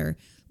didn't matter.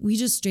 We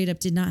just straight up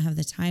did not have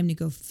the time to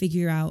go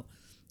figure out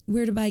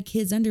where to buy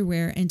kids'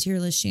 underwear and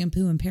tearless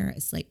shampoo in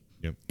Paris. Like,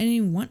 Yep. I didn't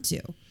even want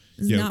to.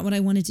 It's not what I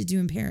wanted to do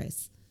in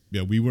Paris.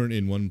 Yeah, we weren't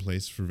in one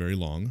place for very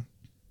long.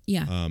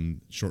 Yeah.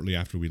 Shortly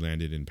after we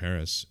landed in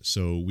Paris.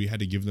 So we had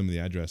to give them the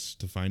address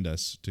to find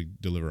us to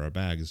deliver our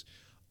bags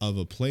of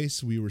a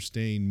place we were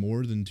staying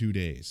more than 2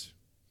 days.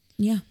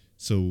 Yeah.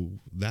 So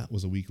that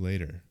was a week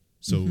later.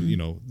 So,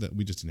 that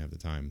we just didn't have the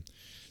time.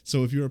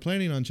 So if you are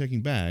planning on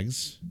checking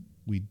bags,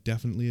 we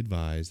definitely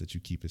advise that you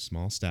keep a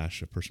small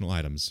stash of personal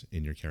items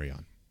in your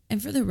carry-on.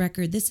 And for the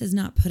record, this has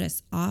not put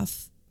us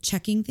off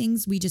checking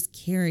things. We just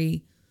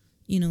carry,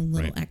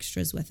 little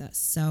extras with us.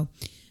 So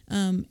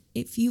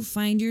if you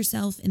find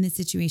yourself in the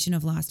situation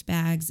of lost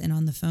bags and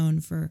on the phone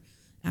for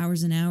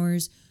hours and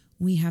hours,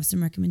 we have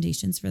some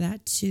recommendations for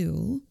that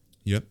too.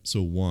 Yep.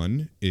 So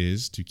one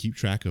is to keep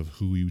track of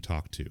who you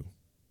talk to.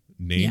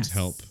 Names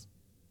help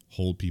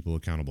hold people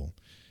accountable.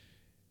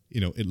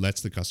 It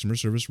lets the customer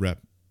service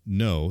rep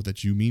know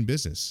that you mean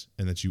business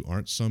and that you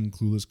aren't some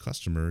clueless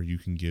customer you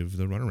can give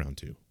the runaround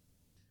to.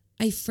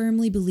 I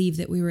firmly believe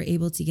that we were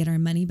able to get our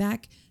money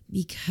back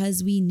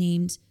because we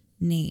named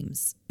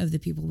names of the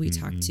people we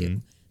talked to.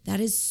 That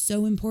is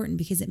so important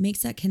because it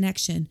makes that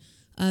connection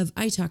of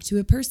I talked to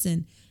a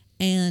person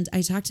and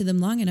I talked to them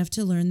long enough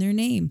to learn their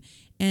name.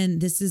 And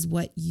this is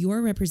what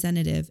your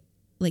representative,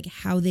 like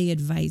how they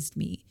advised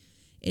me.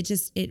 It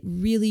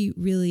really,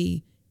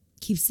 really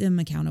keeps them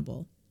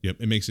accountable. Yep.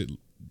 It makes it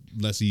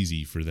less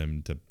easy for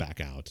them to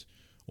back out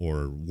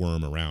or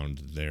worm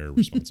around their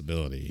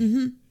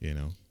responsibility,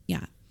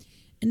 Yeah.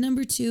 And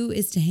number 2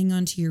 is to hang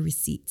on to your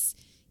receipts.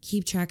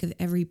 Keep track of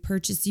every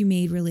purchase you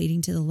made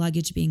relating to the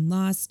luggage being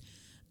lost.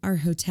 Our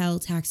hotel,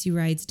 taxi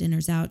rides,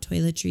 dinners out,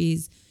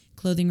 toiletries,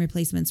 clothing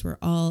replacements were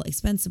all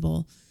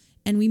expensible.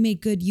 And we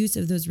made good use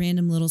of those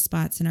random little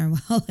spots in our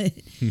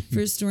wallet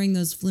for storing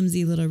those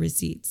flimsy little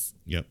receipts.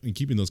 Yep. And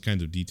keeping those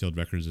kinds of detailed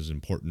records is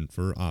important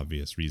for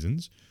obvious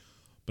reasons.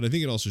 But I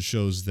think it also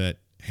shows that,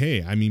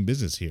 hey, I mean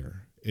business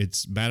here.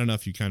 It's bad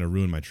enough you kind of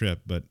ruined my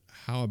trip, but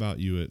how about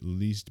you at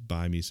least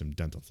buy me some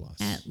dental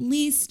floss? At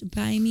least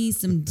buy me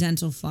some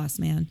dental floss,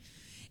 man.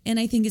 And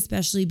I think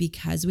especially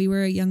because we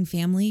were a young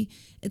family,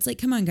 it's like,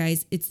 come on,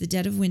 guys, it's the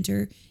dead of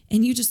winter,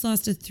 and you just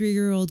lost a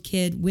 3-year-old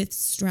kid with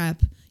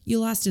strep. You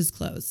lost his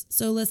clothes.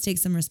 So let's take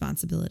some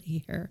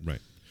responsibility here. Right.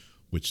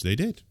 Which they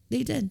did.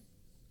 They did.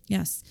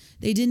 Yes.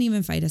 They didn't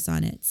even fight us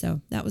on it.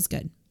 So that was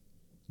good.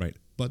 Right.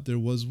 But there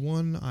was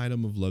one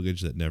item of luggage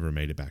that never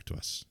made it back to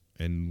us,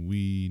 and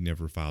we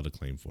never filed a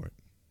claim for it.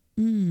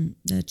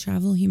 The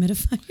travel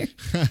humidifier.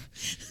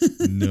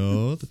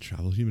 No, the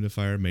travel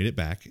humidifier made it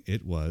back.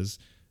 It was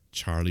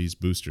Charlie's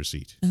booster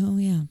seat. Oh,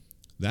 yeah.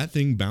 That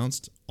thing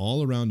bounced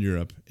all around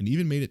Europe and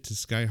even made it to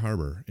Sky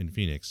Harbor in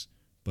Phoenix,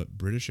 but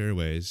British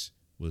Airways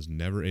was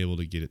never able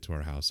to get it to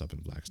our house up in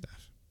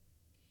Flagstaff.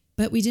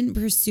 But we didn't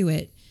pursue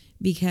it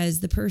because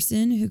the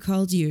person who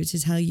called you to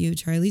tell you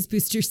Charlie's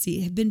booster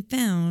seat had been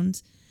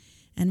found.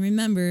 And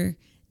remember,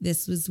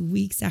 this was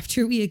weeks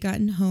after we had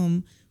gotten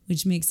home,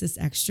 which makes this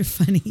extra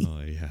funny.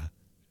 Oh, yeah.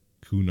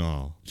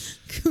 Kunal.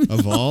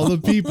 Of all the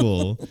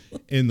people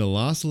in the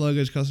lost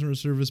luggage customer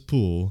service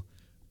pool,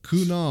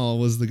 Kunal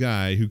was the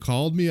guy who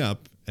called me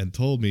up and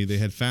told me they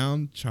had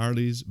found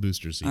Charlie's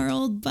booster seat. Our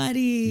old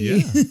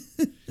buddy. Yeah.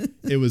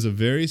 It was a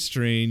very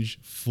strange,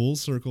 full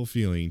circle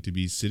feeling to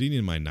be sitting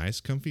in my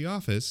nice, comfy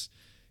office,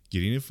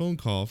 getting a phone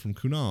call from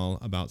Kunal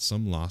about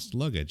some lost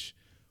luggage.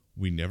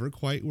 We never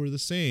quite were the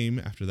same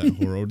after that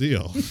horror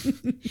ordeal.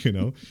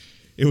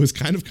 It was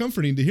kind of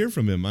comforting to hear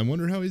from him. I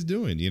wonder how he's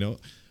doing,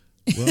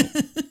 Well,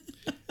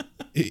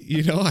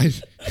 I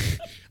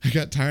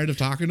got tired of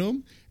talking to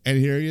him, and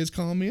here he is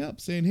calling me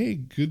up saying, "Hey,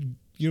 good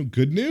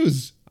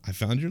news. I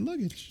found your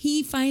luggage."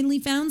 He finally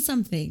found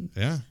something.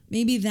 Yeah.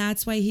 Maybe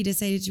that's why he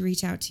decided to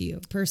reach out to you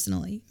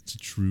personally. It's a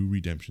true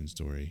redemption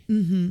story.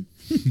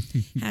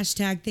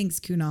 Hashtag thanks,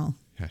 Kunal.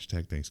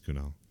 Hashtag thanks,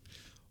 Kunal.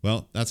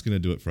 Well, that's going to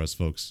do it for us,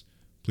 folks.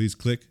 Please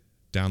click,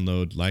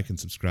 download, like, and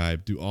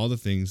subscribe. Do all the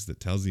things that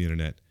tells the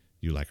internet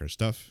you like our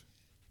stuff.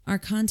 Our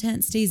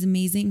content stays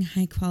amazing,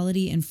 high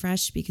quality, and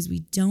fresh because we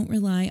don't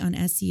rely on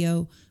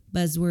SEO,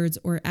 buzzwords,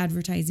 or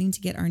advertising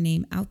to get our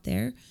name out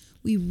there.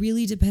 We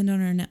really depend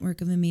on our network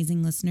of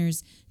amazing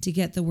listeners to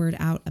get the word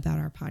out about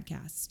our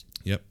podcast.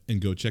 Yep. And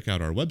go check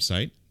out our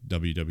website,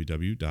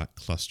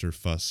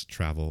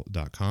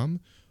 www.clusterfusstravel.com,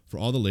 for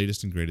all the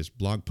latest and greatest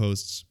blog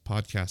posts,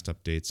 podcast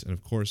updates, and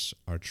of course,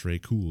 our Trey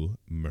Cool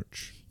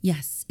merch.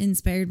 Yes,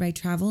 inspired by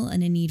travel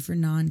and a need for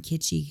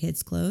non-kitschy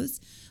kids'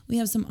 clothes, we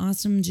have some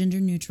awesome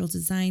gender-neutral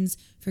designs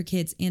for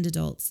kids and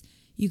adults.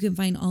 You can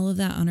find all of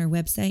that on our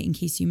website in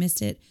case you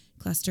missed it,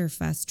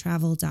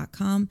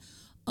 clusterfusttravel.com.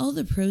 All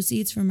the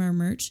proceeds from our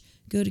merch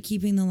go to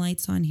keeping the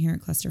lights on here at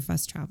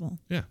Clusterfuss Travel.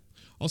 Yeah.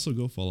 Also,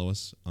 go follow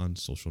us on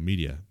social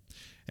media.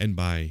 And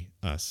by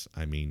us,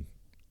 I mean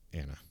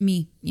Anna.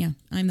 Me. Yeah,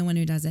 I'm the one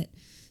who does it.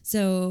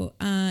 So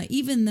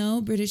even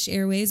though British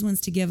Airways wants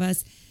to give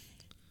us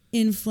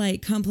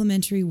in-flight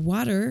complimentary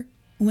water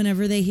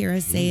whenever they hear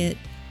us say it,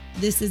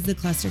 this is the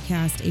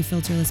Clustercast, a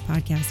filterless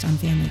podcast on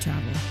family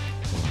travel.